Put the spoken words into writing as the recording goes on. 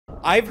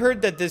I've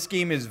heard that this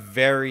game is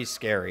very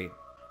scary.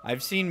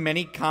 I've seen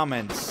many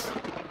comments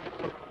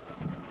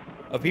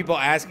of people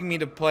asking me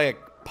to play a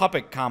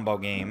puppet combo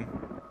game,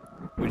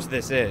 which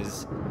this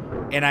is,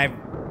 and I've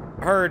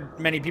heard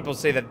many people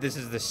say that this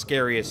is the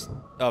scariest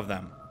of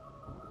them.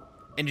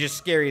 And just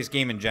scariest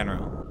game in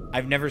general.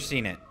 I've never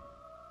seen it.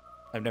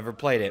 I've never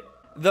played it.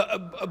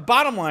 The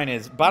bottom line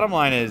is,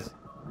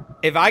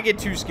 if I get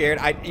too scared,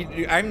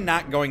 I'm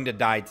not going to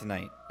die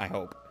tonight, I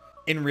hope.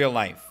 In real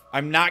life.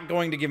 I'm not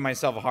going to give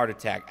myself a heart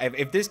attack.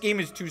 If this game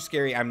is too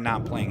scary, I'm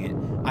not playing it.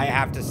 I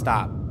have to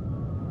stop.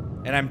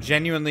 And I'm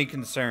genuinely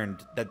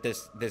concerned that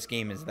this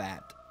game is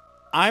that.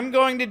 I'm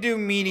going to do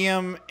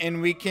medium,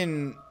 and we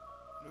can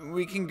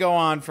go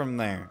on from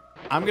there.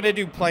 I'm going to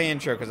do play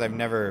intro because I've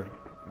never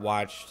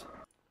watched.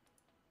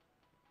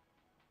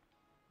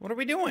 What are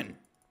we doing?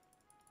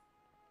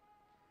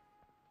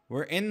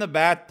 We're in the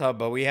bathtub,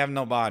 but we have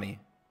no body.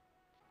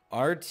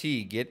 RT,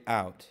 get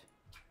out.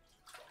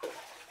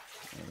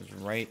 There's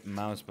right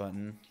mouse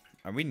button.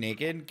 Are we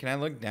naked? Can I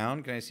look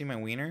down? Can I see my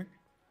wiener?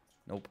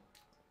 Nope.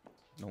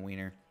 No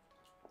wiener.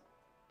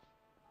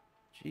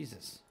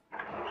 Jesus.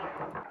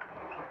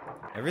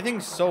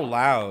 Everything's so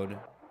loud.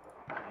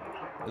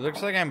 It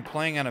looks like I'm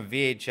playing on a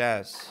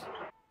VHS.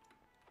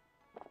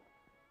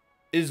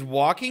 Is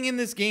walking in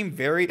this game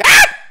very...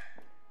 Ah!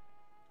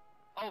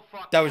 Oh,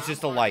 fuck. That was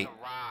just a light.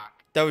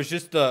 That was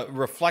just the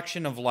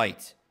reflection of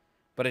light.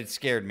 But it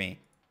scared me.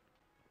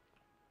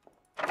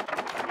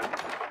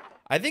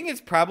 I think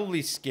it's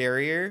probably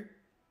scarier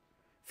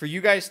for you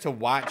guys to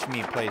watch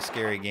me play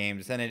scary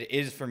games than it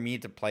is for me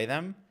to play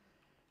them.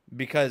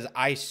 Because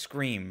I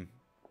scream.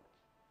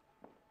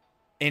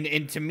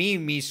 And to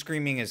me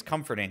screaming is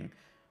comforting.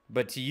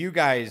 But to you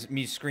guys,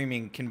 me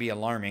screaming can be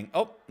alarming.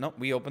 Oh, no,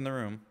 we opened the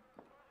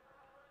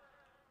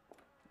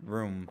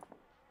room.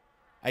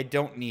 I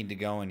don't need to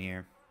go in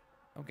here.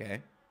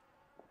 Okay.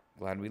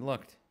 Glad we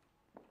looked.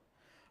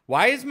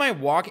 Why is my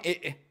walk...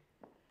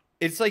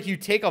 It's like you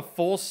take a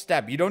full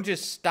step. You don't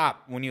just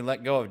stop when you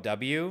let go of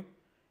W.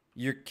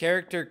 Your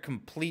character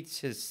completes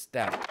his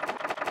step.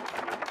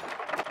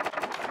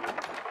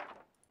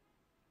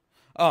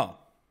 Oh.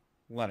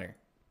 Letter.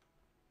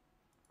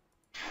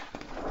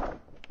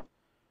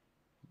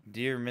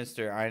 Dear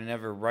Mister, I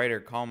never write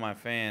or call my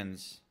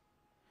fans.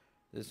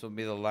 This will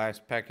be the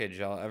last package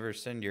I'll ever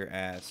send your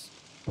ass.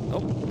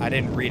 Oh, I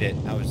didn't read it.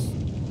 I was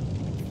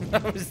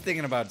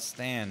thinking about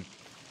Stan.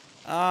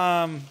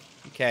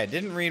 Okay, I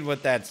didn't read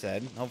what that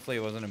said. Hopefully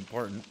it wasn't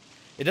important.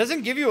 It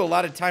doesn't give you a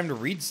lot of time to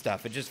read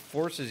stuff. It just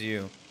forces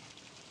you.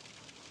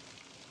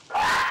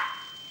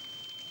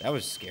 That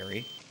was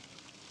scary.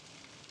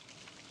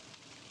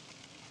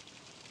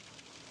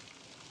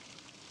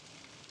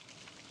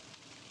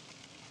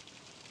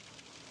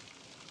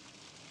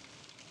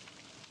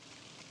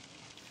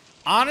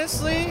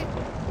 Honestly,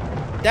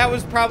 that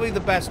was probably the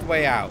best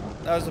way out.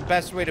 That was the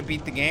best way to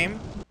beat the game.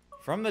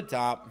 From the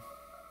top.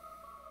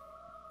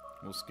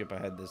 We'll skip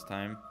ahead this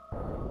time.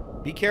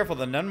 Be careful,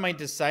 the nun might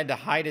decide to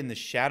hide in the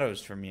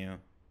shadows from you.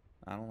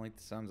 I don't like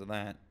the sounds of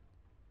that.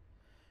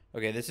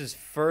 Okay, this is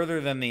further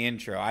than the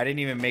intro. I didn't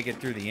even make it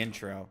through the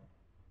intro.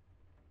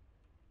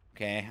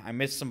 Okay, I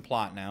missed some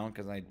plot now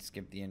because I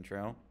skipped the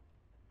intro.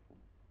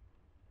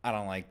 I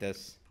don't like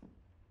this.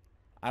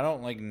 I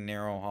don't like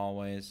narrow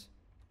hallways.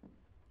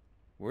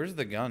 Where's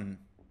the gun?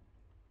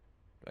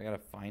 Do I gotta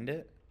find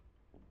it?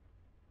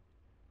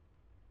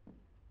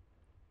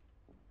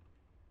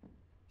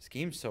 This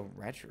game's so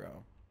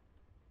retro.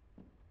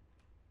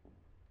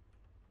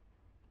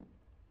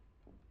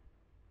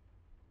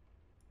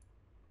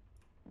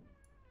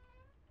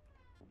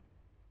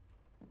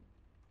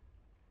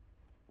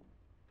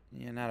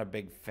 Yeah, not a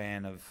big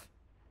fan of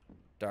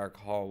dark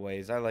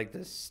hallways. I like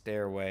this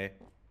stairway.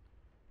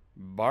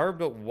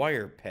 Barbed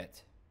wire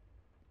pit.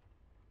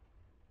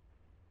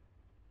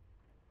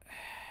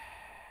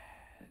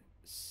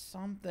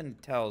 Something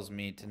tells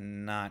me to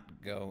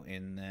not go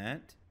in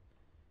that.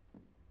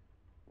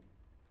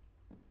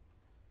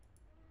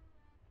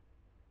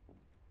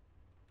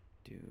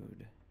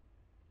 Dude.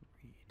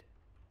 Read.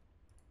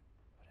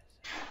 What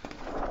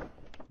is it?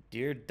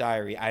 Dear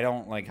Diary. I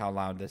don't like how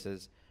loud this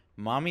is.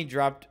 Mommy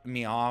dropped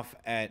me off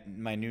at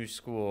my new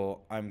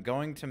school. I'm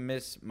going to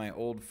miss my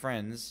old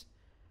friends.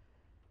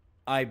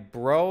 I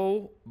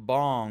bro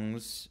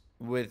bongs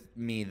with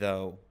me,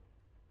 though.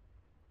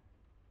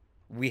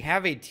 We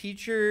have a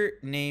teacher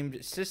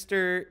named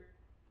Sister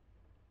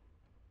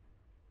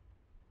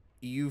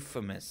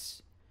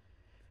Euphemus.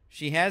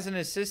 She has an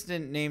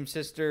assistant named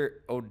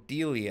Sister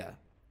Odelia.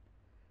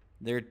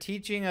 They're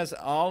teaching us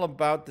all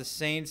about the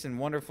saints and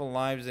wonderful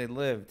lives they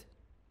lived.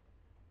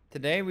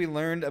 Today we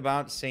learned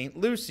about Saint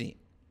Lucy.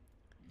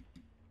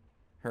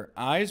 Her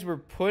eyes were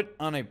put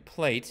on a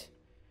plate,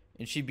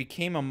 and she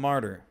became a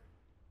martyr.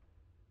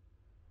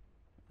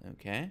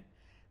 Okay.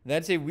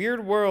 That's a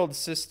weird world,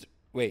 sister...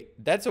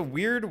 Wait, that's a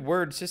weird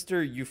word.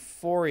 Sister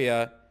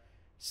Euphoria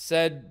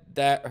said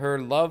that her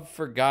love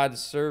for God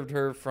served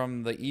her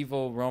from the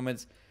evil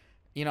Romans.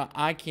 You know,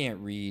 I can't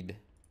read.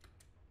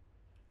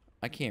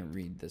 I can't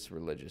read this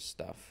religious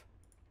stuff.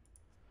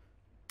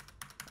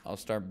 I'll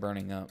start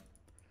burning up.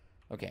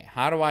 Okay,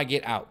 how do I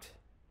get out?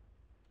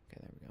 Okay,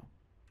 there we go.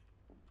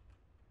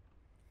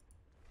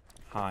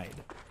 Hide.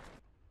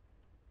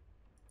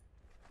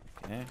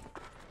 Okay.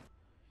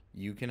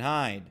 You can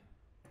hide.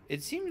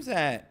 It seems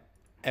that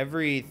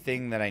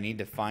everything that I need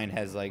to find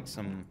has like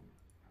some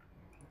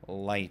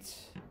light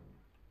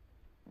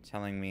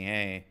telling me,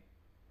 hey,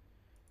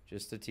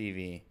 just a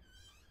TV.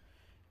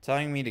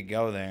 Telling me to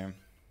go there.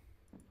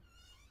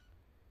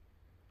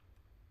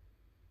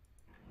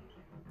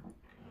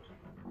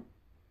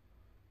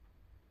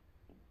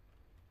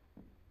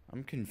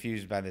 I'm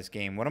confused by this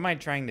game. What am I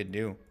trying to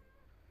do?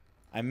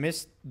 I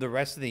missed the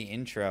rest of the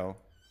intro.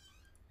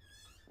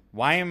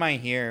 Why am I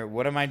here?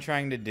 What am I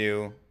trying to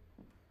do?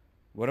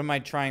 What am I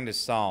trying to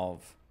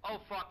solve?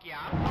 Oh, fuck yeah.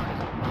 I'm part of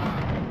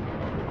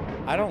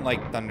some, I don't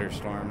like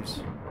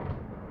thunderstorms.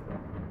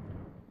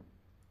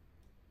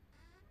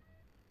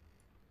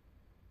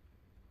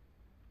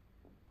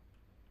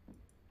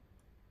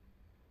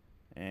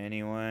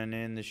 Anyone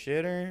in the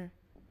shitter?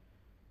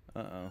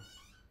 Uh-oh.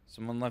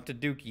 Someone left a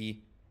dookie.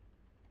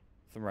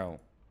 Throw.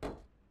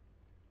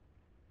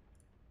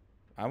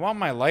 I want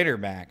my lighter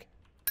back.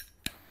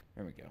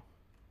 There we go.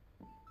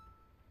 I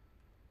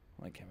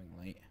like having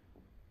light.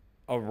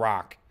 A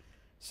rock.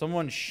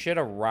 Someone shit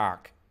a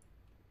rock.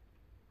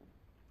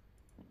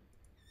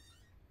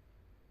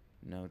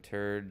 No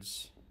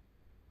turds.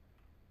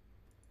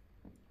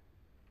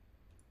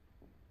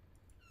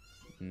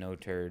 No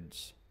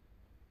turds.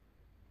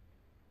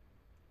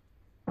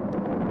 I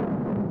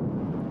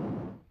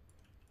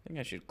think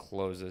I should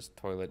close this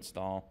toilet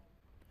stall.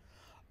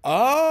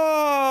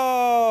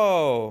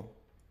 Oh!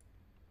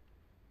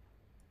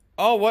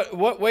 Oh,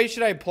 what way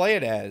should I play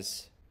it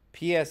as?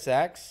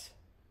 PSX?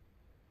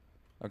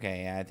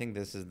 Okay, yeah, I think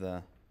this is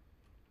the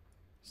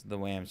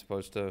way I'm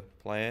supposed to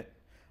play it.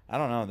 I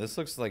don't know. This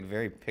looks like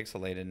very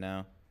pixelated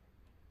now.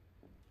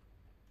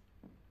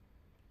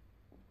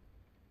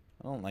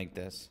 I don't like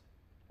this.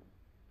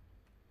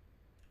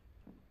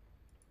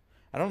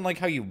 I don't like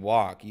how you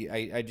walk.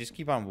 I just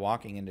keep on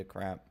walking into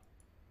crap.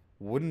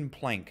 Wooden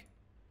plank.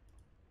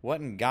 What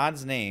in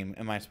God's name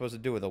am I supposed to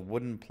do with a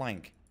wooden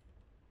plank?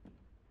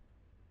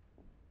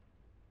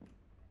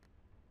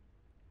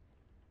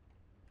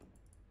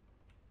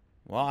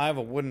 Well, I have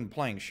a wooden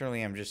plank.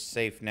 Surely I'm just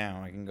safe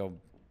now. I can go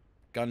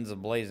guns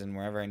a-blazing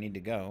wherever I need to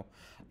go.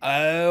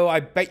 Oh, I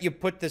bet you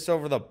put this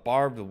over the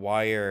barbed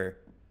wire.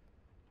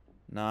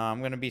 Nah, I'm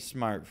going to be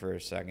smart for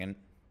a second.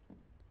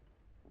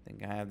 I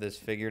think I have this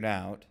figured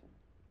out.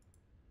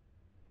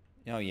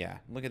 Oh, yeah.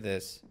 Look at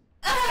this.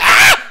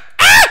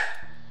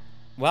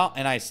 Well,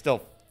 and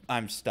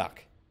I'm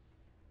stuck.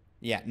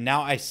 Yeah,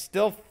 now I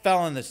still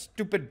fell in the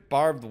stupid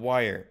barbed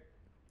wire.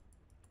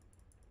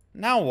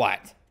 Now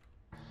what?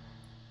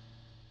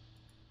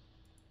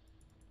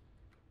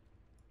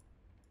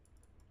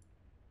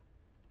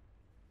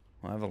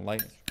 Well, I have a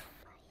light.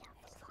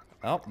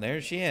 Oh,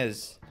 there she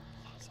is.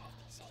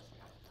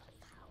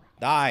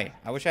 Die.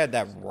 I wish I had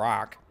that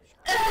rock.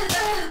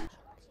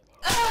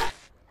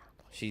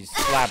 She's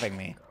slapping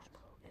me.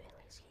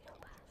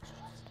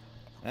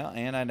 Well,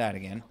 and I died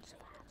again.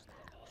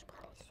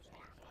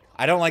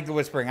 I don't like the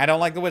whispering. I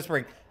don't like the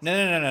whispering. No.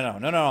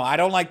 I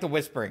don't like the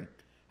whispering.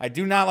 I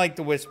do not like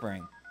the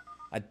whispering.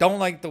 I don't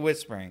like the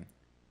whispering.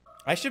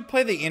 I should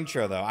play the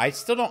intro, though. I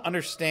still don't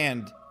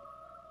understand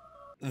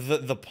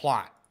the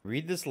plot.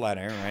 Read this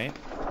letter, right?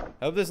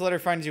 I hope this letter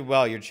finds you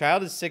well. Your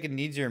child is sick and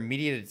needs your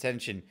immediate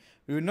attention.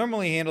 We would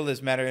normally handle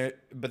this matter,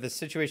 but the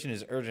situation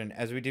is urgent,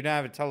 as we do not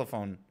have a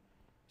telephone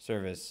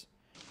service.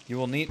 You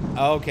will need...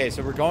 Oh, okay,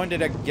 so we're going to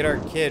get our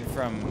kid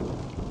from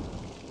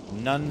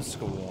nun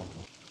school.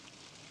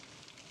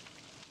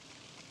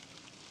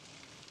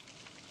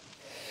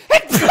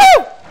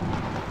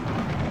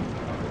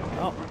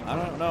 Oh, I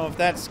don't know if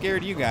that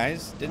scared you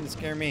guys. Didn't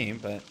scare me,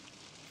 but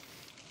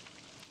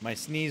my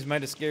sneeze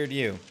might have scared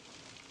you.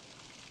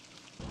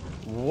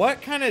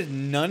 What kind of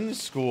nun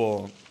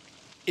school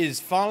is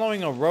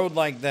following a road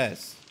like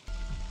this?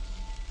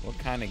 What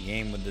kind of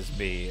game would this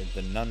be if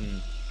the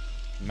nun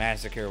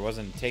massacre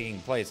wasn't taking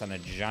place on a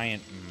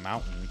giant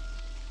mountain?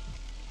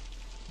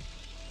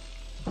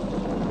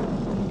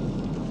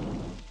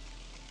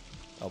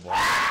 Oh boy.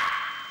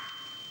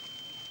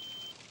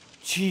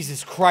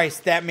 Jesus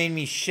Christ, that made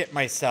me shit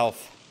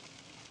myself.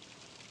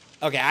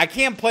 Okay, I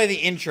can't play the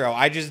intro.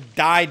 I just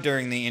died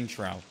during the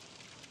intro.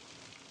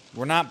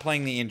 We're not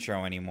playing the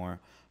intro anymore.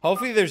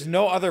 Hopefully there's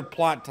no other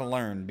plot to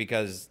learn,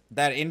 because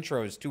that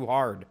intro is too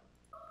hard.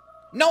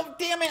 No,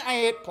 damn it, I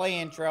hit play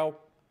intro.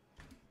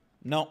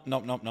 Nope.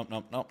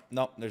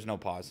 There's no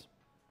pause.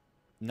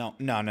 No,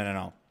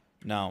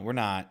 we're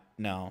not.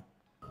 No.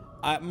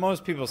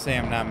 Most people say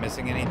I'm not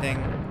missing anything.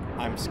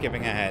 I'm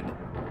skipping ahead.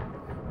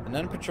 A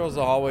nun patrols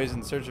the hallways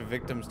in search of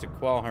victims to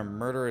quell her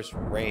murderous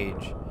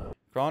rage.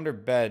 Crawl under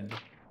bed,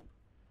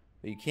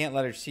 but you can't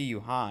let her see you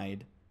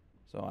hide.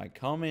 So I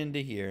come into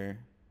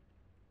here.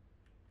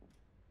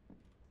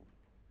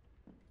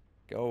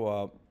 Go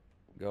up.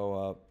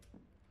 Go up.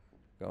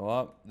 Go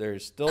up.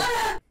 There's still...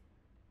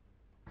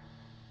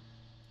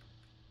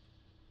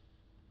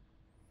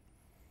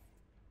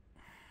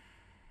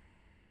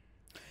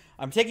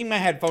 I'm taking my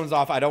headphones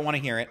off. I don't want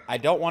to hear it. I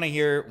don't want to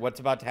hear what's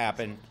about to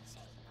happen.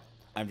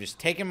 I'm just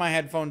taking my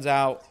headphones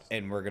out,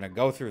 and we're going to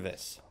go through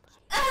this.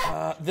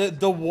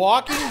 The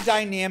walking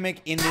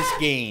dynamic in this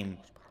game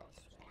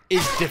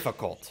is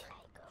difficult.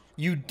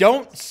 You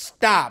don't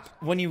stop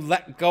when you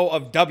let go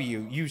of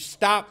W. You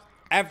stop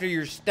after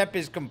your step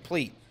is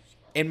complete.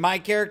 And my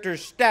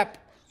character's step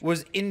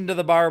was into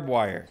the barbed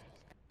wire.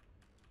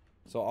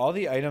 So all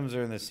the items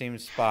are in the same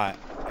spot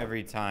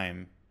every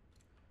time.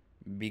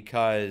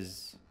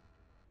 Because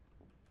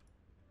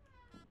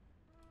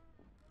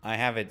I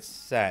have it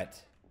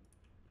set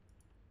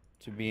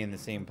to be in the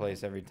same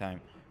place every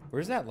time.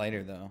 Where's that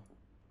lighter, though?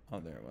 Oh,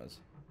 there it was.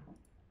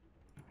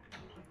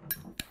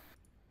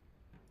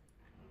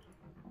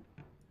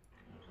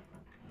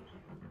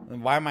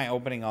 Then why am I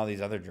opening all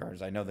these other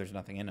drawers? I know there's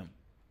nothing in them.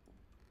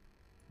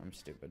 I'm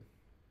stupid.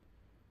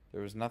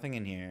 There was nothing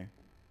in here.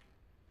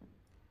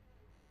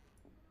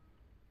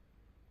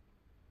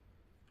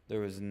 There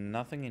was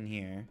nothing in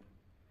here.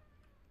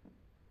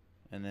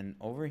 And then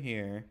over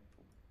here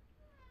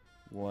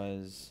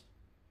was...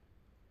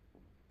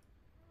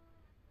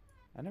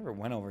 I never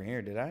went over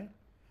here, did I?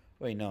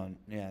 Wait, no.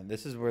 Yeah,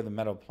 this is where the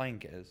metal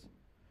plank is.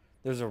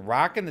 There's a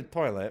rock in the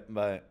toilet,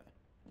 but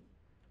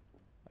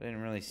I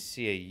didn't really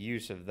see a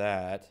use of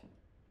that.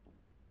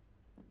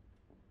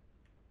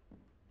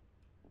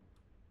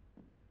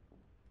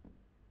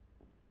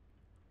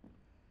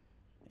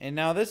 And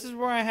now this is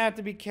where I have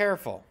to be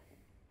careful.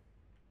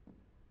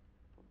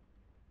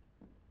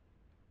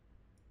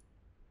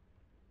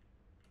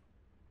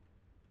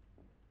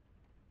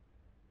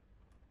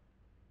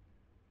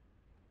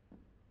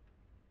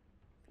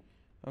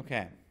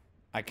 Okay.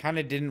 I kind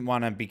of didn't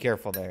want to be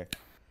careful there.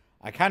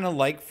 I kind of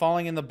like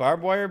falling in the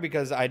barbed wire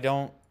because I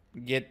don't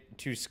get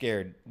too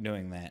scared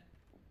doing that.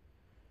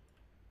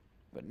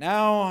 But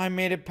now I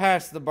made it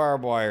past the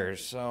barbed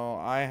wires, so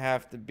I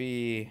have to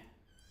be...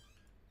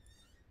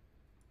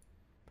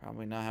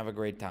 probably not have a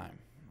great time.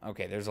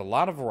 Okay, there's a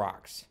lot of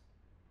rocks.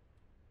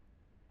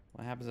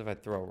 What happens if I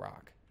throw a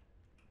rock?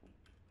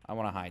 I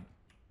want to hide.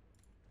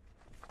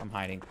 I'm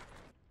hiding.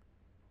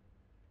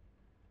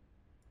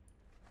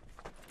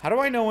 How do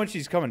I know when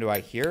she's coming? Do I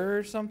hear her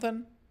or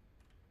something?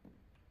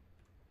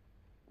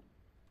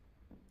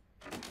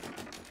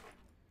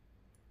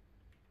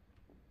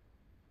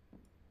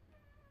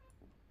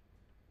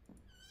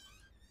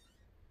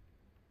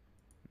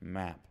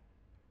 Map.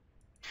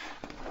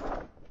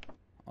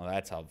 Oh,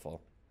 that's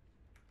helpful.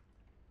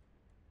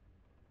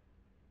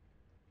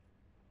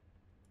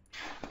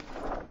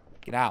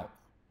 Get out.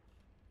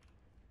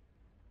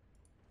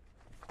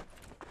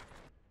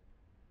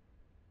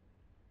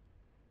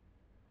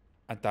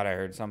 I thought I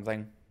heard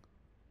something.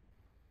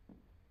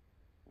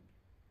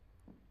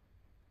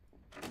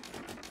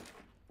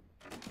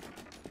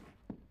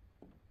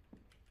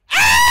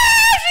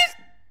 Ah! She's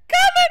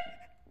coming!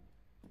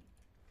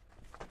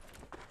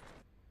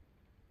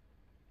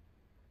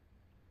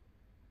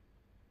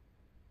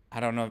 I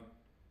don't know.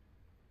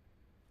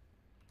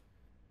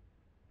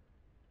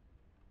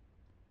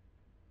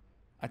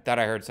 I thought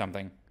I heard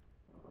something.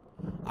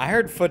 I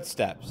heard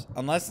footsteps,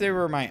 unless they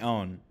were my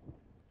own.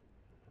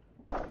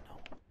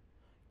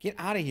 Get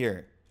out of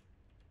here.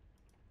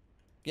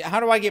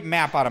 How do I get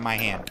map out of my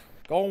hand?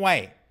 Go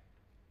away.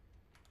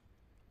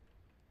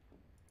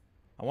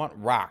 I want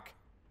rock.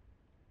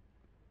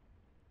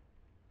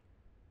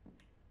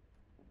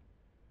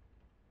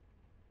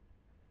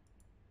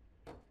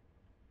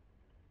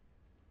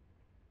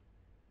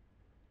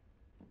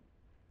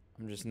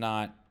 I'm just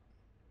not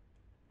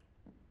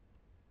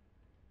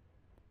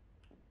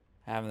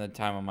having the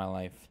time of my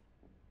life.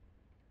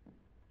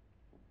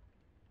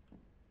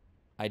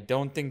 I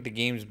don't think the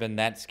game's been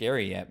that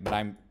scary yet, but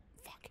I'm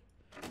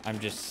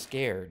just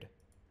scared.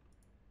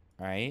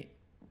 All right?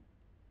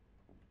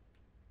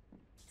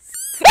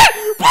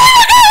 Oh my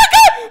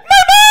God!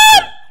 My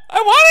mom!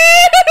 I want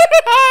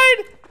to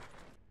hide!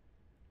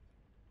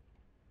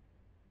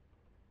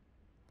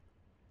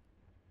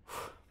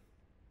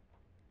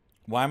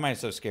 Why am I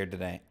so scared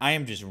today? I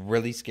am just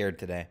really scared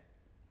today.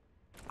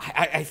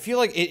 I feel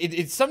like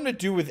it's something to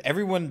do with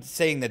everyone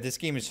saying that this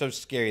game is so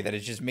scary that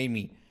it's just made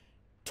me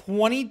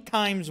 20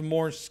 times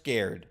more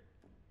scared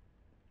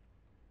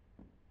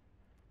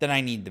than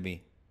I need to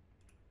be.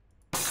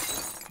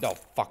 Oh,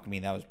 fuck me.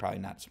 That was probably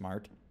not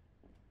smart.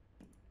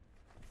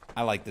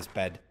 I like this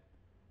bed.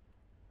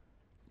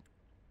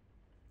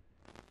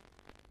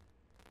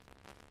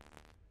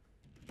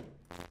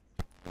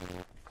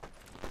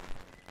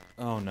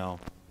 Oh, no.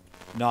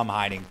 No, I'm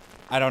hiding.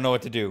 I don't know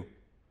what to do.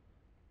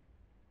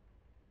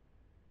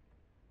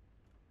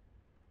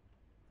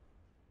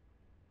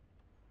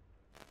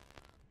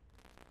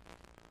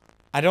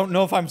 I don't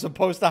know if I'm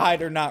supposed to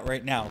hide or not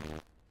right now.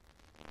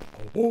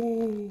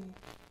 Oh.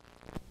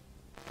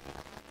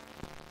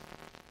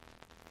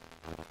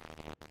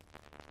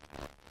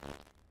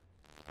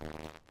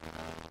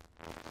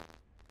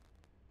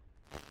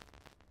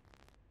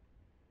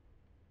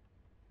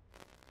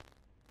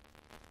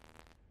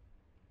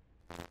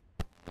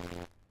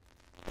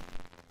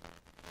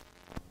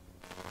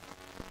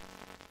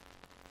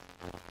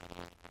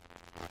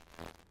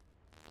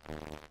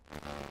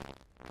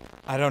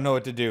 I don't know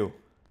what to do.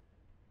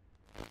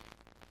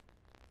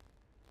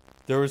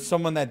 There was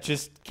someone that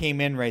just came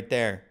in right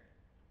there.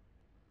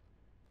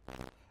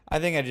 I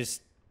think I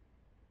just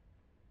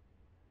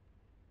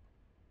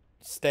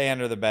stay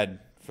under the bed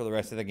for the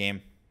rest of the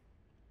game.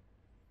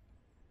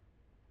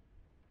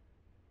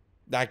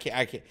 I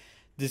can't.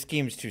 This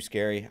game's too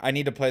scary. I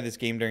need to play this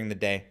game during the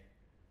day.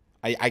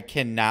 I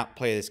cannot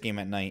play this game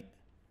at night.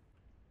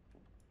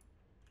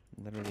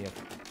 Literally.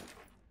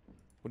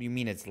 What do you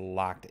mean it's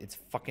locked? It's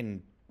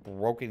fucking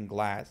broken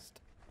glass.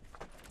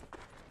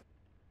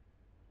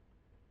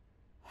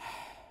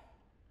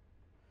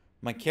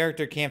 My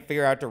character can't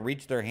figure out to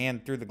reach their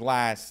hand through the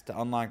glass to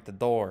unlock the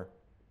door.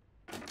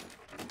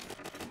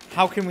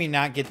 How can we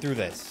not get through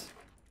this?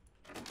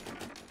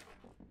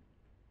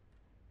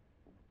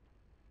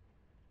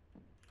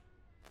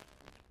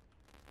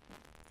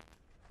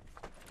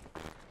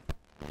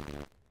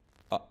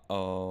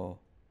 Uh-oh.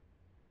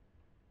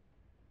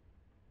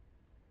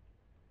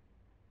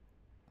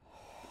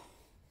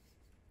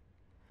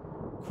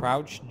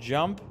 Crouch,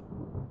 jump.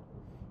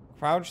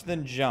 Crouch,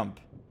 then jump.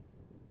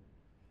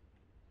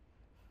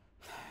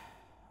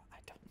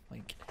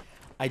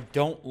 I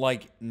don't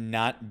like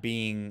not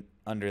being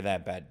under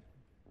that bed,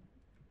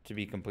 to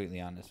be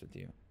completely honest with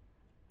you.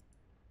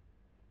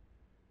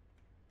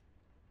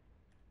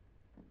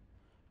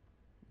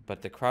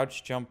 But the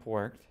crouch jump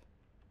worked.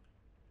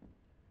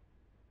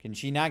 Can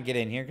she not get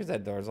in here because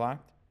that door's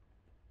locked?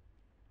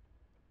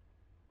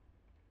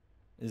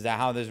 Is that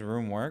how this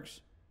room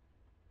works?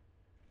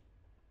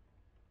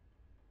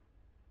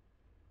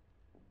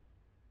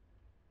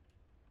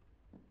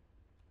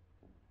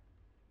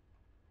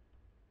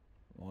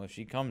 Well, if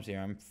she comes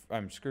here,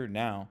 I'm screwed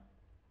now.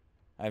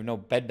 I have no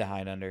bed to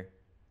hide under.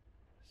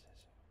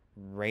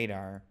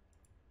 Radar.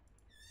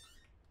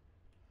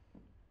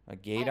 A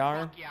gaydar?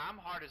 Oh, fuck yeah, I'm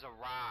hard as a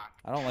rock.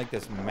 I don't like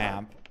this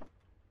map.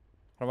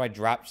 How do I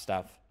drop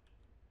stuff?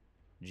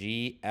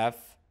 G, F.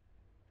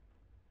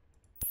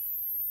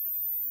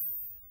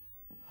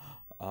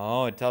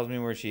 Oh, it tells me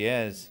where she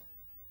is.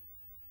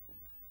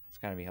 It's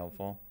gotta be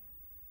helpful.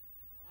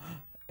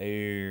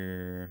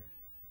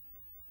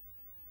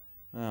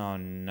 Oh,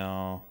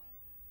 no.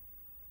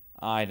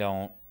 I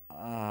don't.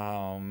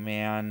 Oh,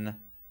 man.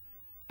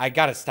 I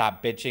gotta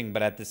stop bitching,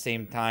 but at the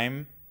same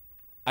time,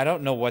 I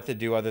don't know what to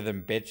do other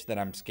than bitch that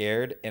I'm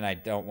scared, and I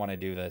don't want to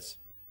do this.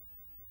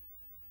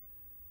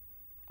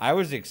 I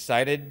was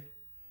excited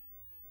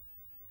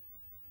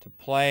to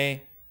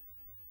play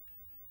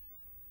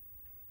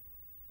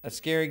a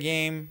scary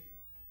game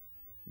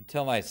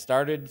until I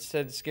started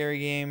said scary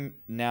game.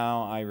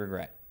 Now I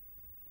regret.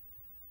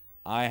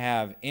 I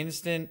have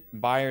instant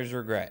buyer's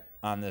regret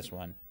on this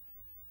one.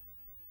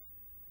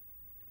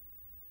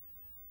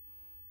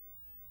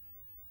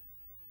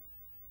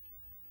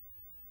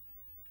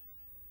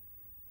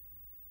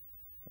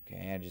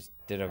 Okay, I just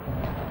did a...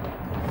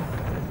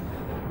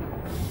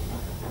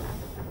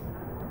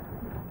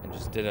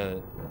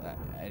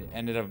 I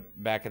ended up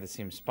back at the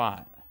same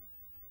spot.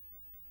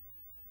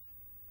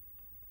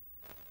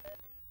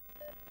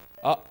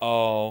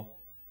 Uh-oh.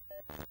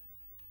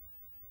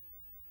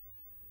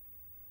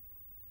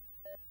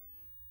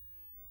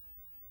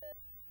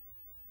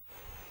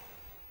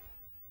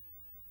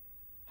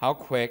 How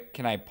quick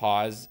can I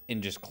pause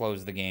and just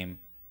close the game?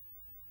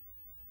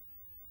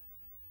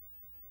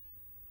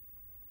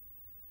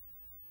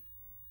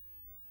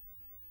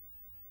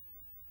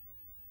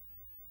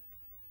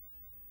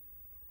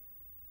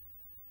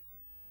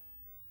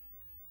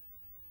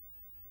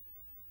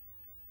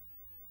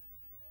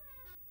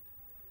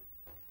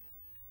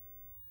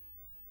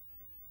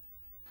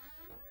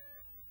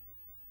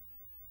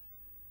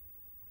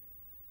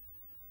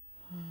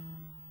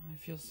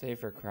 I feel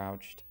safer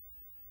crouched.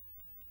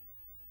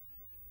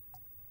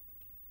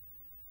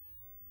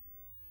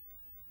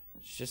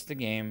 It's just a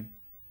game.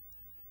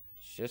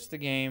 It's just a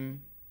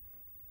game.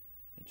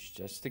 It's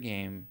just a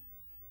game.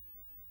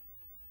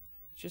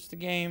 It's just a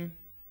game.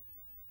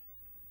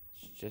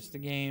 It's just a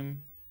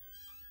game.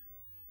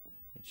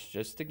 It's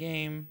just a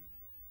game.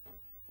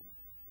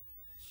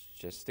 It's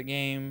just a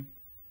game.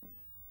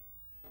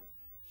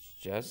 It's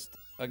just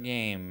a game.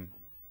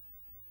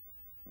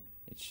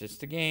 It's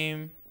just a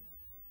game.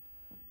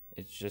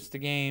 It's just a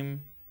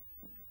game.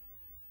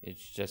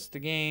 It's just a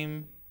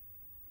game.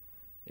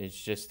 It's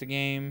just a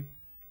game.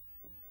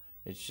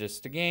 It's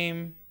just a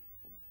game.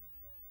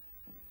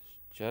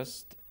 It's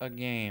just a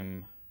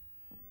game.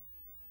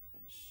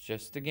 It's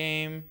just a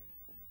game.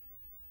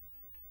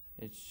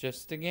 It's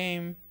just a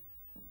game.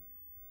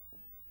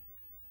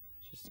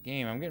 It's just a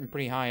game. I'm getting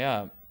pretty high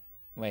up.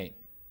 Wait.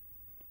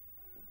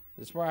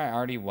 Is this where I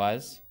already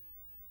was?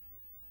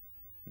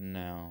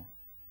 No.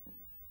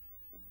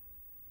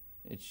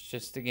 It's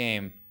just a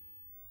game.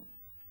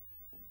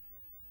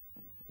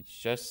 It's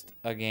just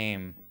a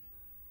game.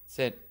 That's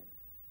it.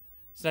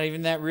 It's not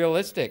even that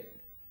realistic.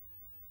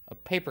 A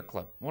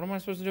paperclip. What am I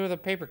supposed to do with a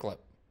paperclip?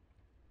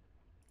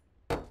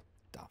 Oh,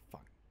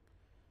 fuck.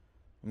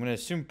 I'm going to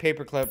assume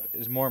paperclip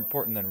is more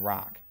important than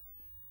rock.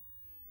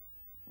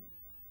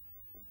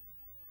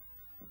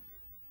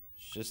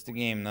 It's just a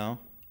game, though.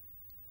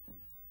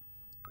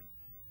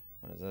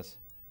 What is this?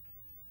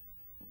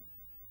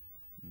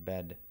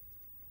 Bed.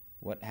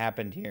 What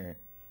happened here?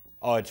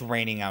 Oh, it's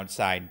raining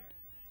outside.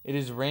 It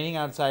is raining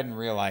outside in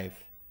real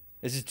life.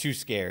 This is too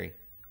scary.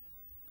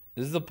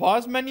 Does the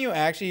pause menu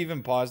actually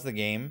even pause the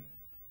game?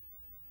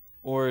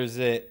 Or is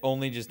it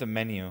only just a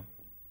menu?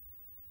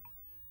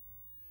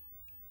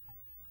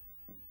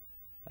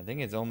 I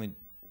think it's only...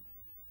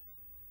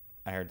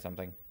 I heard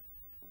something.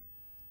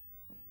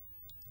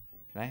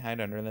 Can I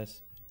hide under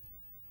this?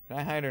 Can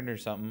I hide under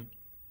something?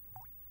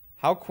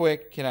 How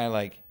quick can I,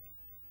 like...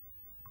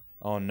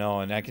 Oh, no,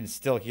 and I can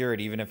still hear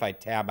it even if I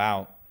tab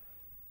out.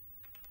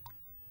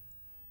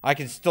 I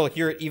can still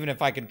hear it even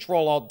if I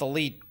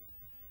Control-Alt-Delete.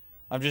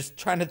 I'm just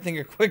trying to think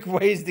of quick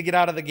ways to get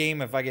out of the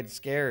game if I get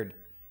scared.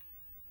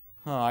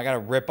 Huh, I gotta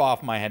rip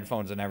off my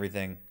headphones and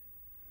everything.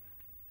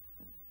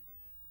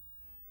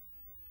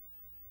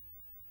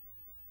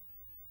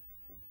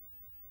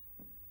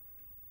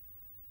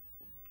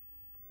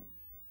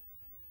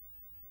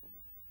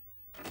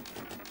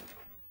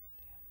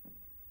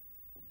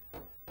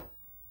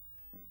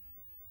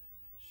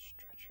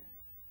 Stretcher.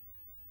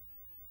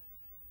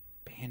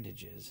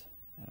 Bandages.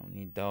 I don't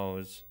need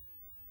those.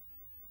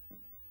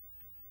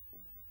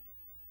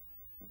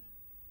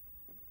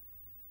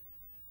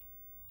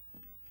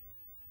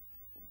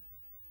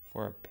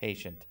 For a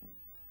patient.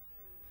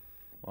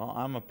 Well,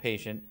 I'm a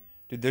patient.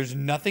 Dude, there's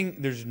nothing,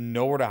 there's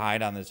nowhere to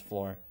hide on this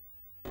floor.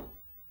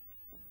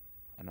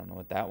 I don't know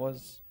what that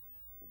was.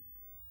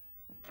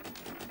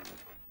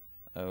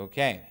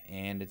 Okay,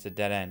 and it's a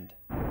dead end.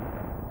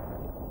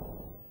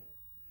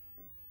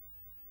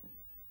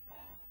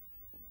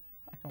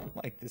 I don't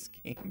like this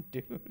game,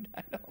 dude.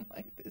 I don't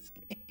like this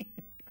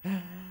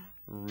game.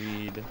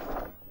 Read.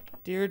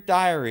 Dear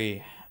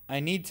Diary, I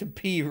need to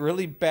pee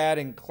really bad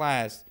in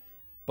class,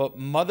 but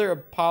Mother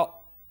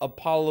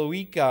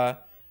Apolloica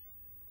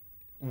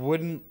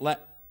wouldn't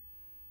let...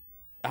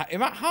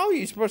 How are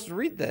you supposed to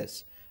read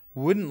this?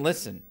 Wouldn't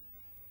listen.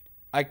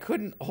 I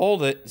couldn't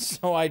hold it,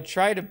 so I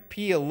tried to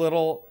pee a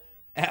little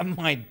at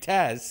my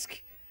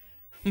desk,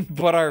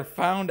 but I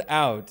found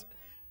out.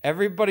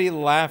 Everybody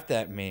laughed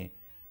at me.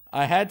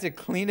 I had to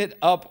clean it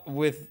up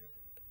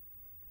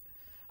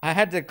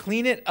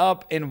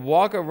and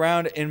walk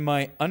around in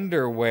my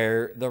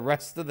underwear the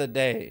rest of the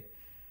day.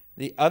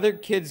 The other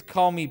kids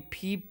call me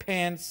pee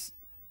pants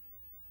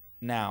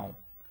now.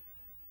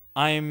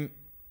 I'm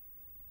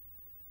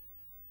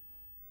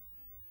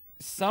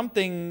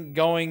something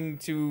going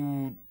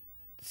to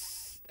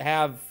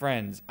have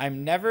friends.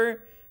 I'm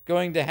never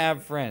going to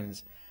have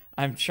friends.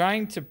 I'm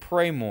trying to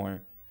pray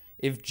more.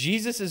 If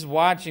Jesus is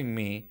watching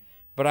me,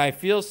 but I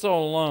feel so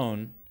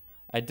alone,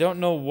 I don't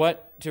know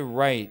what to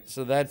write,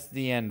 so that's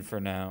the end for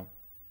now.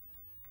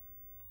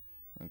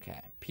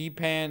 Okay. Pee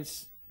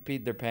pants,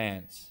 peed their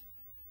pants.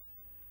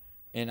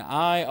 And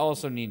I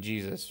also need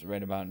Jesus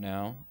right about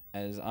now,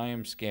 as I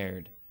am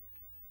scared.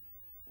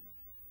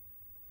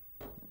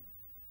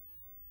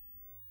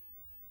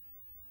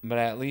 But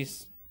at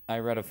least I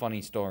read a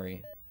funny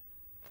story.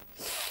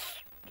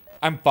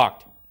 I'm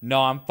fucked.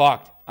 No, I'm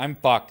fucked. I'm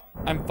fucked.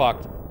 I'm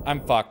fucked. I'm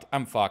fucked.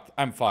 I'm fucked.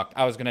 I'm fucked.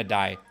 I was gonna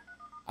die.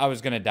 I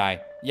was gonna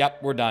die.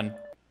 Yep, we're done.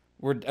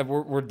 We're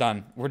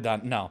done. We're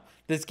done. No.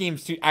 This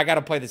game's too... I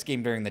gotta play this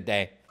game during the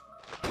day.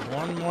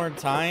 One more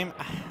time.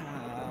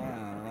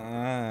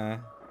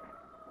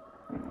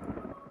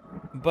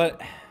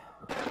 But...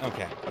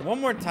 Okay.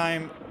 One more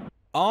time.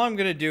 All I'm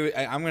gonna do...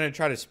 I'm gonna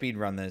try to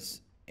speedrun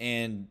this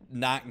and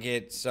not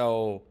get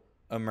so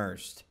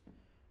immersed.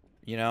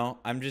 You know?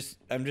 I'm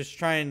just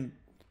trying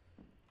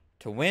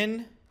to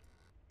win.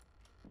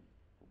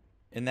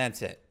 And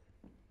that's it.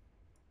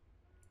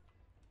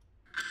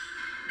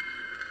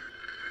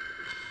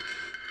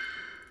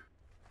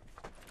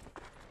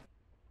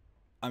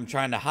 I'm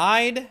trying to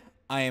hide.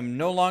 I am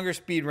no longer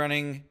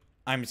speedrunning.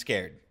 I'm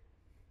scared.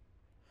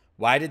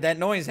 Why did that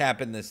noise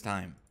happen this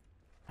time?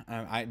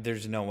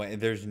 There's no way.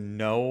 There's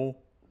no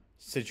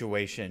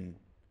situation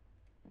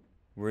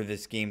where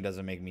this game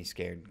doesn't make me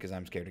scared, because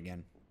I'm scared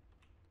again.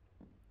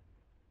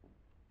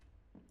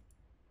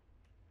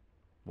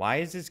 Why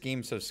is this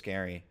game so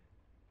scary?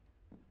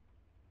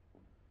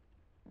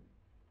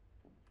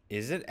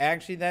 Is it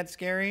actually that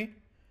scary?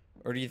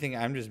 Or do you think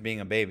I'm just being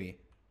a baby?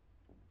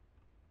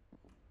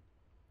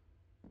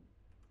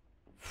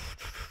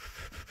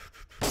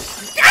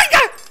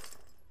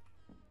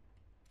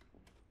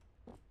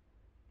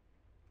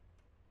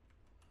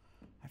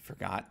 I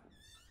forgot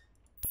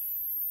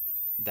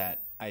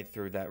that I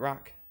threw that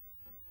rock.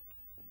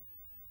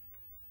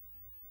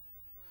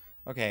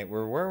 Okay,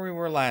 we're where we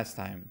were last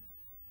time.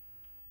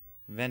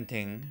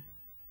 Venting.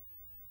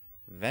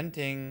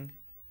 Venting.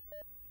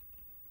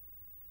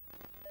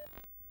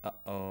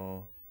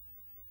 Uh-oh.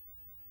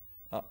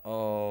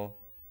 Uh-oh.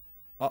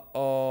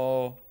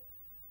 Uh-oh.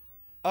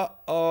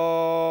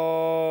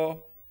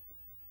 Uh-oh.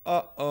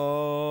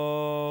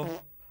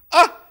 Uh-oh.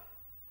 Ah!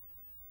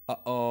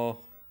 Uh-oh.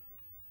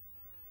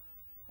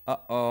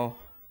 Uh-oh.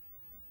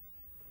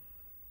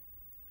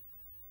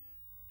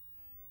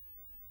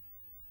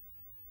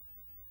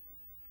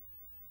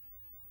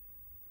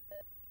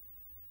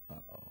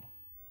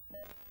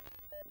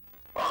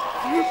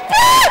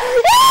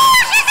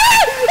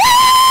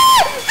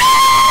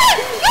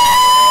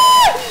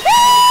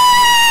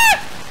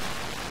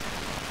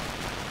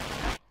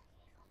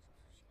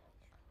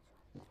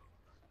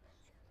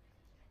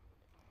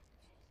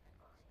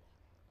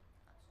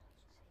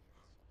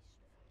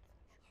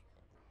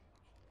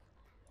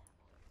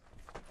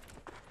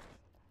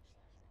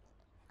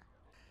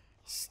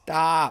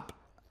 Stop.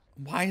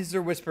 Why is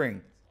there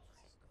whispering?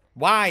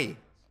 Why?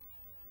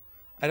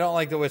 I don't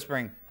like the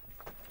whispering.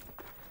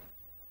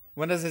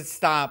 When does it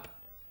stop?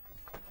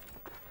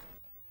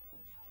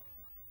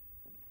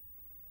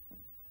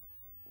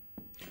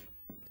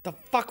 What the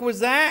fuck was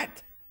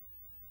that?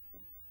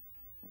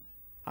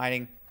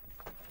 Hiding.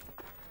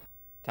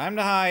 Time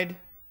to hide.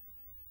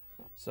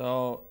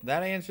 So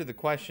that answered the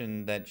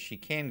question that she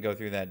can go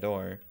through that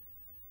door.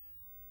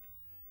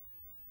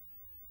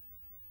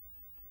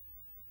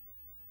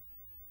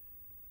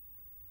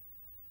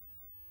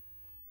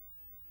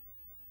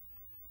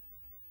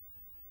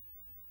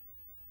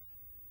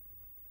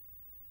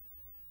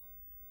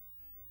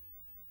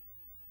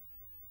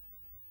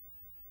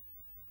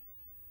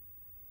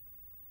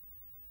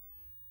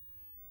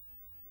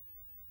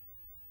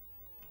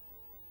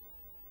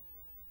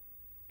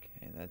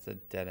 Okay, that's a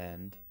dead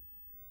end.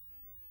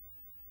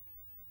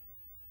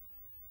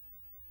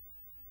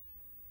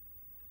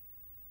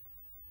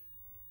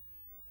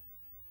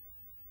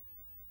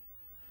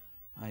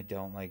 I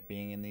don't like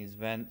being in these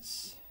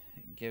vents.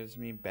 It gives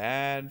me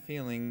bad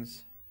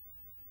feelings.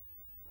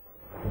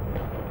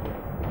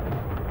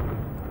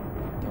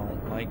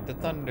 Don't like the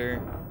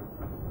thunder.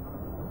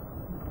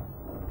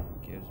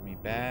 Gives me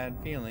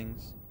bad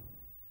feelings.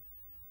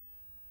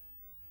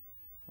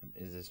 What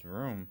is this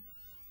room?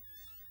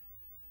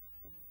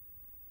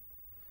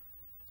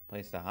 It's a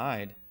place to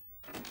hide.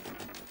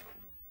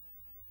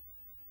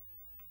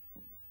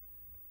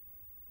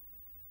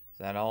 Is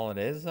that all it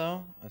is,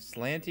 though? A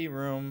slanty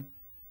room.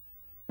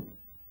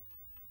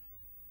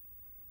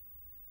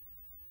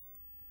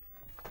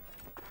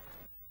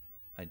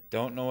 I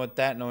don't know what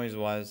that noise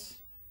was.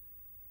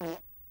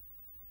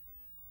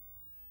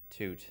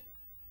 Toot.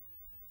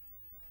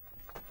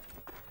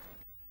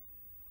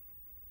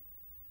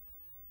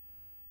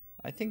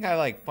 I think I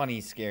like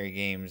funny, scary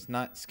games,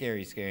 not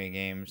scary, scary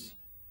games.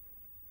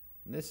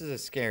 This is a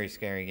scary,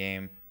 scary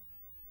game.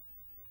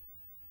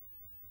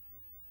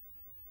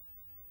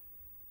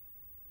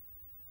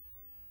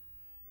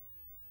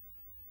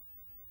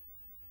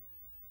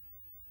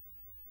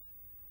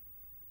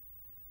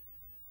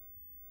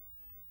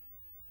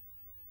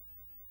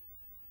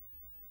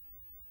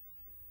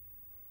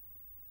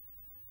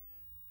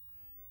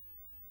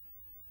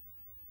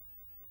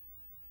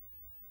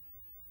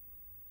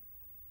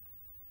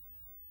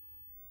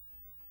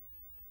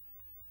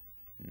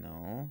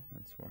 No,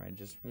 that's where I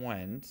just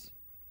went.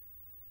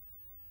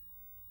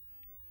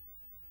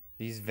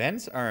 These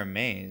vents are a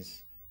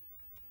maze.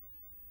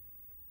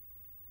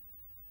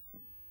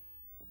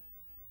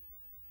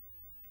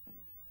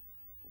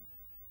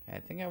 Okay, I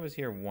think I was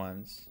here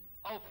once.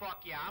 Oh,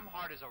 fuck yeah, I'm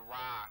hard as a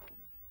rock.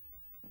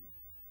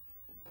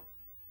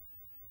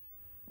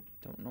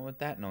 Don't know what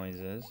that noise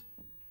is.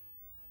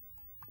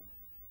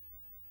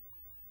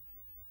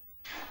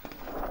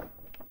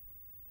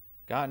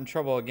 Got in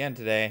trouble again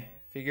today.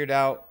 Figured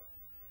out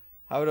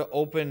how to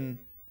open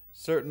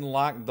certain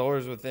locked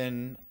doors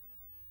within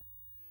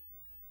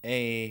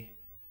a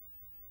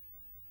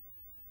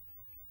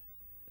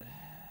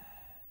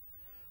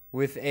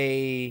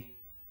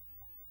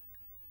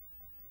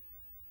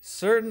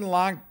certain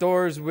locked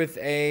doors with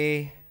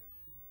a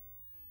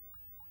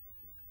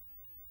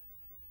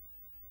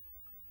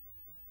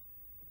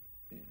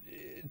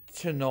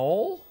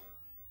chinol?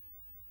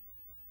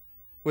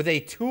 With a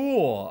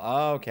tool.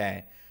 Oh,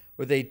 okay.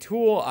 With a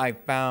tool I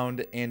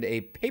found and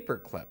a paper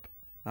clip.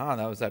 Oh,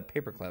 that was that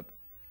paper clip.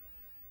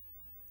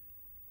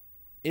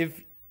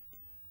 If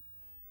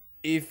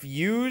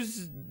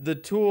use the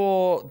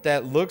tool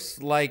that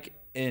looks like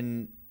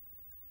an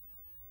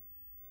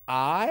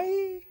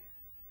eye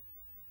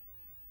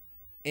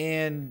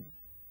and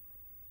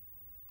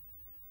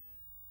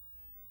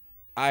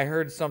I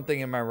heard something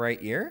in my right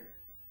ear.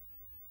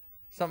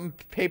 Something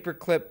paper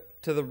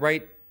clip to the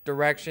right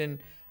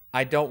direction.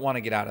 I don't want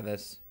to get out of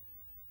this.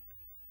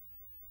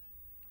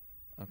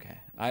 Okay.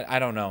 I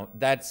don't know.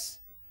 That's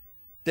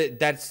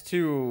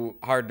too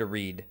hard to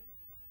read.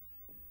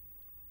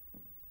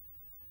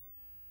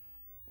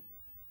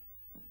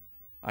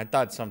 I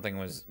thought something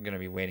was going to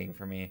be waiting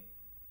for me.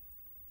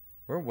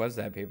 Where was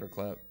that paper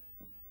clip?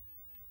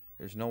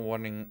 There's no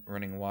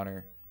running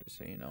water, just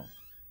so you know.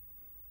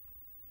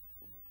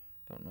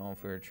 Don't know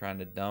if we were trying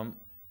to dump.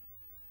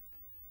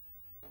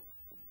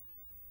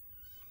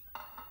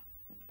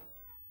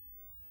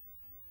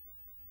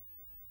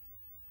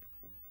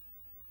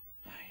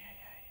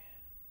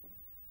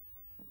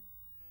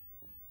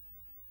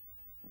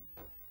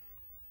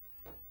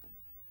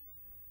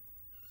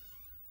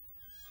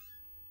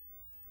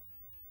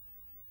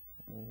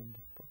 Old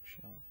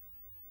bookshelf.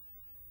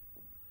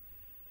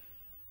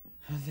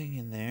 Nothing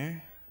in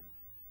there.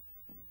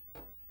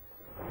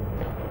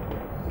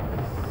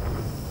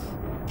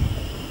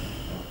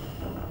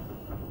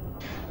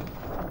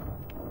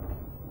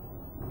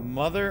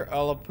 Mother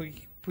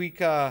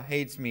Alapuika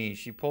hates me.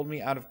 She pulled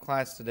me out of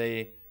class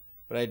today,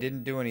 but I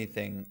didn't do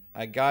anything.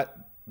 I got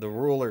the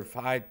ruler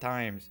 5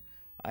 times.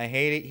 I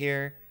hate it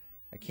here.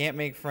 I can't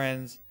make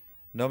friends.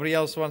 Nobody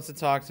else wants to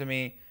talk to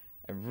me.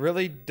 I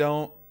really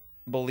don't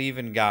believe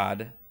in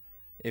God.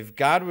 If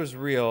God was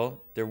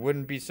real, there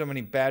wouldn't be so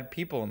many bad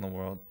people in the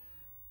world.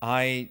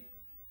 Money,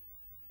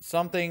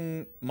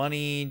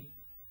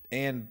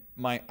 and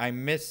I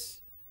miss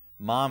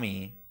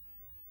mommy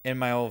and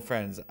my old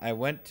friends. I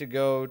want to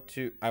go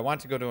to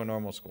a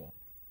normal school.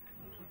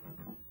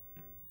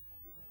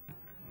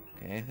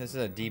 Okay, this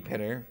is a deep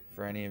hitter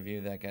for any of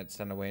you that got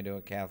sent away to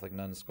a Catholic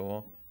nun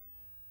school.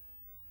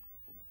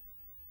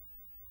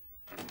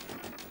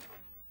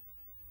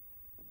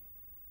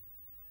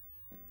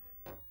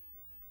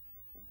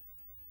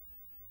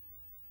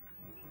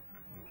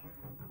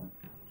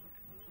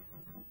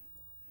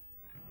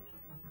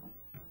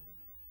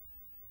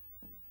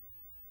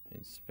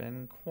 It's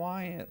been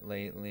quiet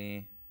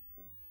lately.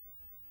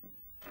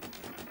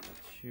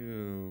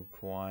 Too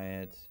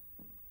quiet.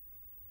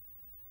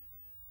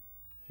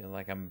 Feel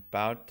like I'm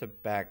about to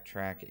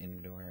backtrack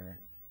into her.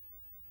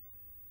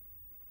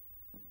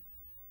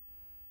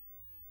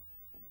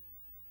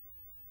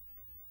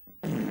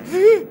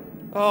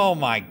 Oh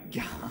my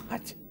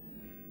god.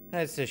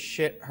 That's the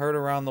shit heard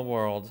around the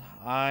world.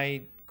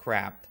 I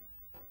crapped.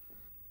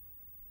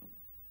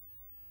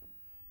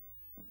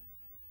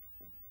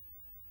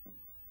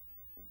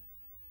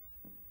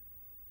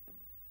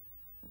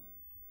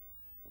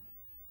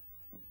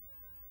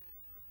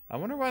 I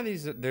wonder why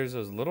there's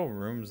those little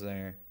rooms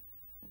there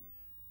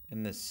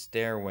in the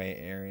stairway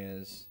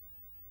areas.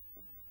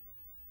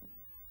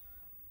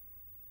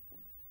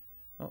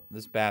 Oh,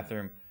 this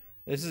bathroom.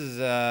 This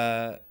is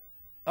oh,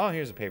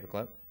 here's a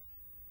paperclip.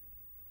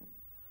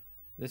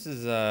 This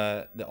is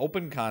the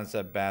open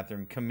concept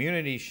bathroom.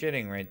 Community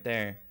shitting right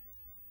there.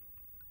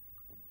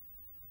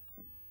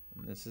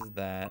 And this is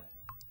that.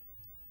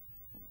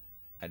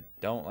 I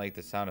don't like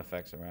the sound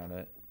effects around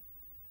it.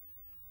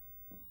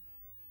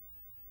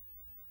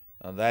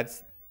 Oh,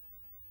 that's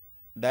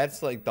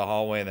like the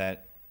hallway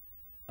that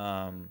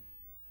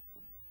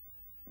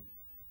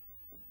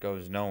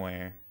goes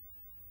nowhere.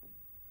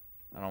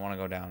 I don't want to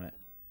go down it.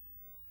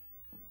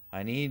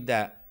 I need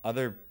that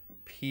other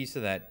piece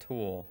of that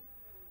tool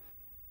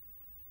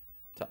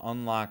to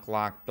unlock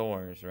locked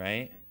doors,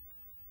 right?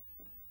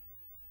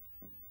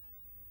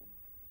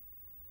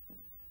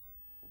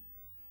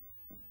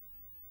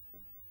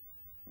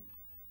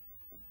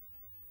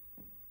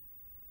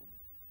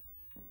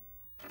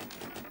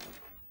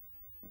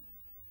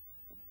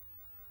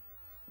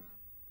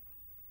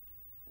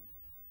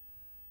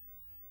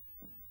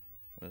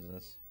 What is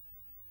this?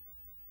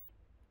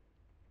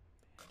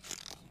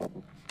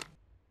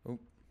 Oop.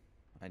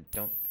 I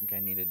don't think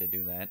I needed to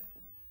do that.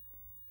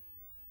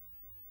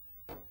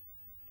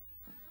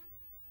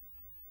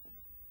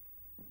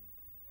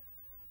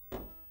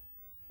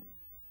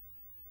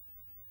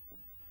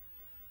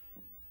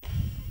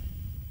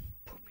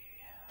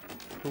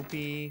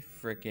 Poopy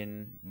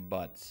frickin'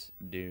 butts,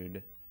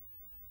 dude,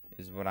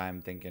 is what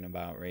I'm thinking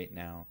about right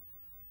now.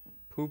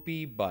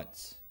 Poopy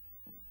butts.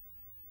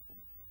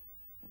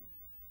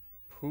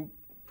 Poop,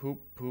 poop,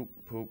 poop,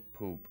 poop,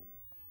 poop.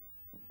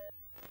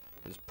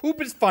 Because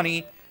poop is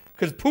funny.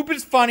 Because poop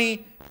is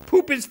funny.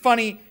 Poop is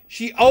funny.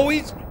 She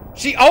always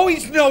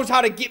knows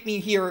how to get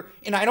me here,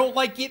 and I don't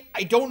like it.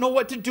 I don't know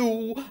what to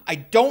do. I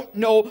don't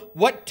know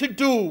what to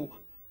do.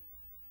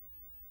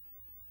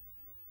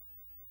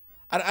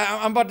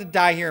 I'm about to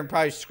die here and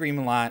probably scream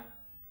a lot.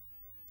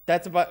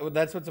 That's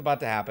what's about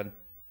to happen.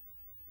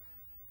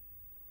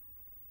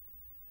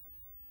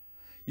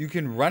 You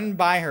can run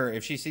by her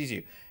if she sees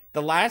you.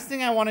 The last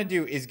thing I want to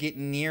do is get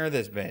near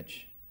this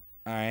bitch.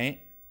 All right?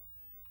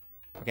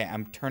 Okay,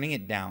 I'm turning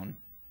it down.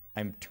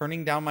 I'm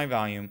turning down my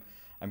volume.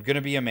 I'm going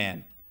to be a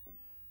man.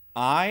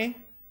 I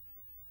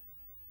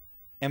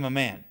am a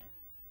man.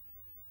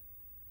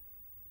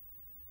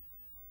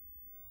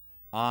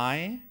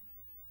 I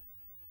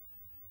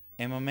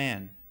am a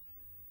man.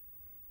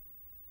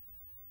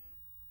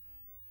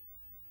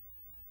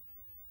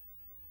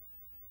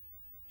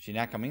 She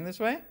not coming this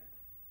way?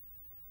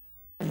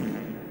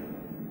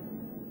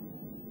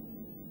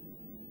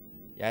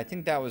 Yeah, I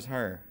think that was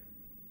her.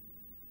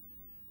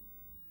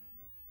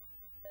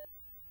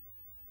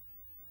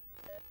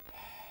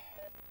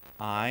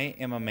 I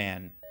am a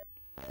man.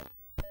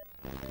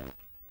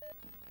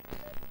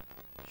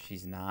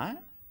 She's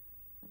not?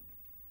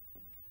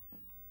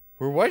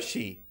 Where was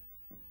she?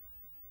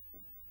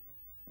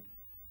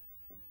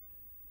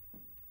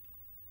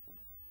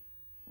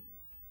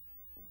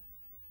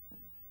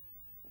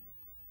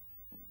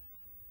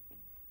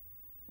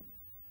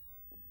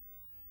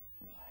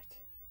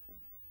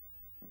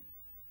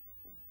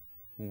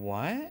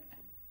 What?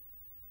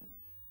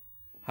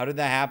 How did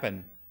that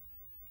happen?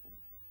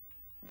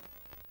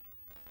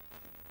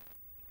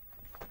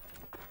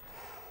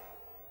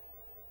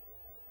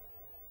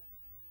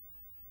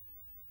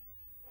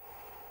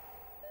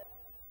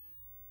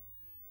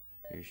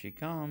 Here she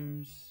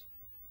comes.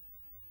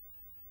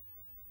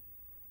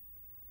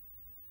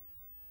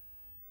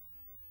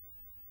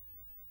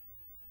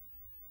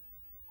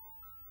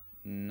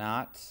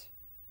 not.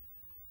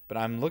 But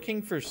I'm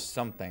looking for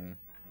something.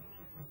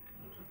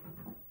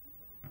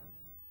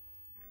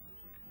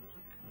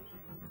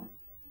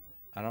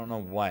 I don't know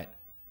what.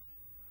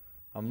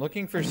 I'm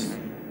looking for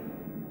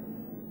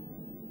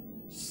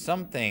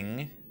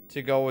something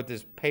to go with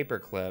this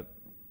paperclip.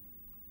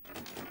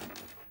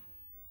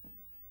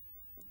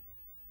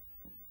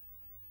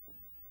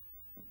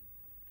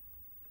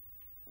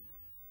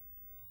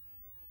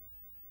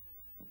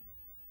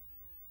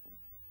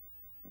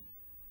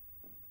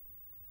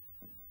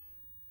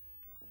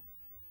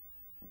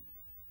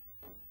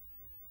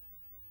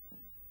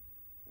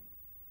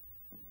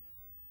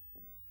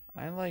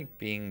 I like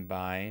being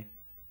by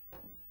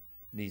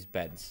these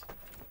beds.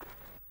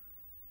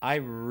 I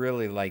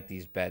really like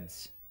these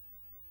beds.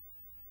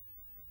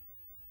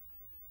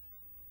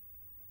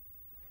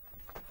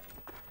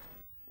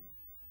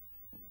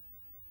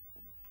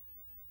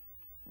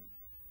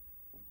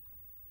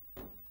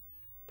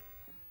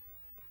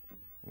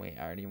 Wait,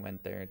 I already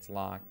went there. It's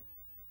locked.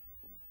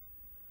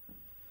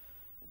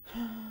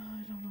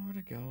 I don't know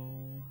where to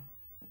go.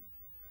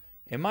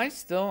 Am I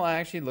still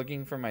actually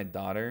looking for my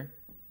daughter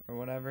or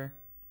whatever?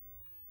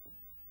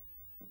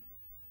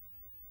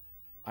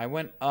 I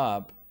went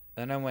up,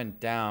 then I went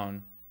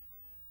down.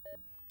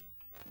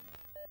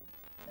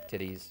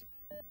 Titties.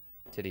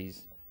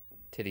 Titties.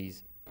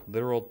 Titties.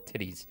 Literal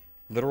titties.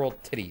 Literal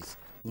titties.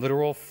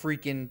 Literal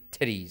freaking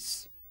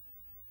titties.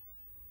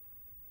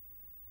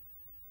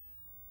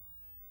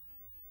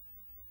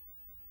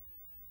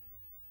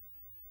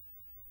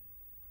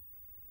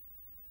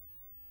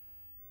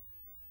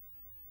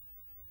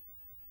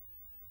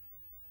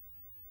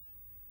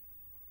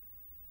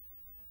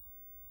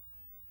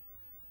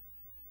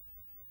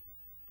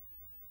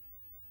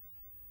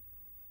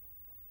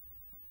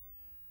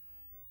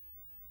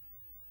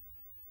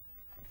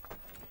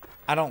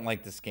 I don't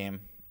like this game.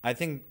 I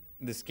think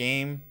this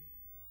game...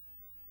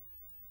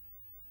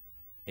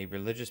 A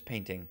religious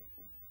painting.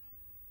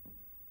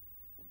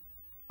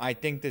 I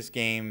think this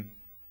game...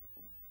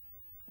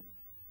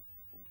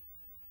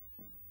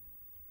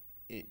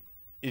 It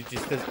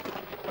just does...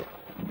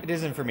 It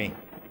isn't for me.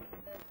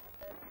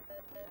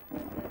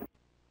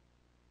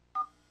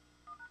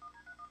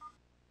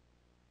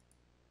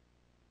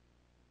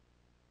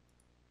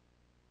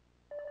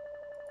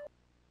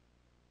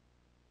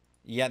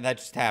 Yeah, that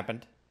just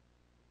happened.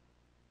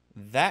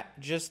 That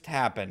just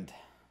happened.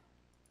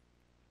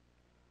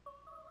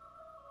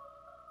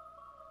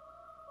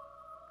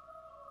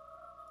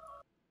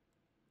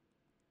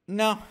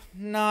 No,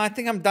 I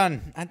think I'm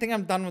done. I think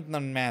I'm done with the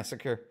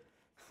massacre.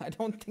 I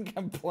don't think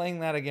I'm playing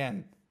that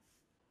again.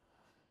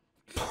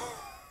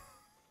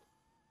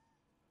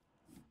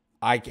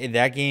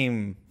 That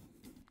game...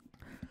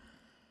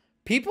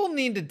 People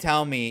need to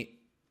tell me...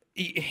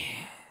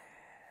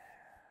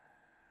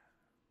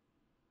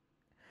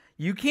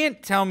 You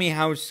can't tell me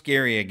how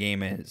scary a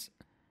game is.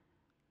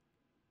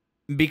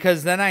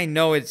 Because then I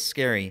know it's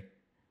scary.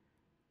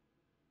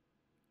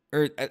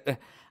 Or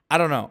I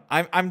don't know.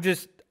 I'm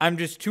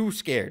just too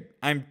scared.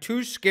 I'm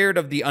too scared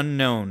of the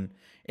unknown.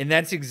 And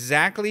that's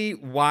exactly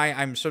why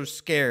I'm so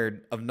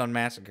scared of Nun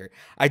Massacre.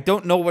 I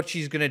don't know what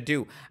she's going to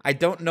do. I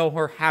don't know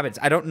her habits.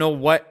 I don't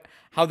know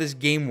how this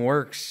game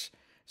works.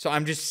 So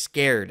I'm just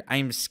scared.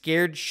 I'm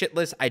scared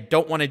shitless. I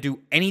don't want to do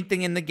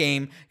anything in the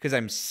game because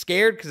I'm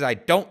scared because I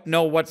don't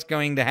know what's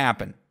going to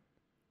happen.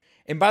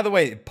 And by the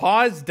way,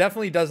 pause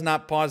definitely does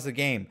not pause the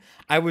game.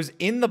 I was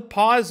in the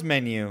pause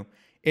menu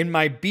and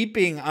my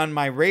beeping on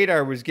my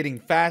radar was getting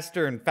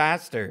faster and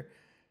faster.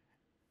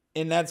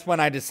 And that's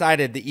when I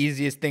decided the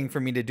easiest thing for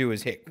me to do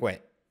is hit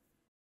quit.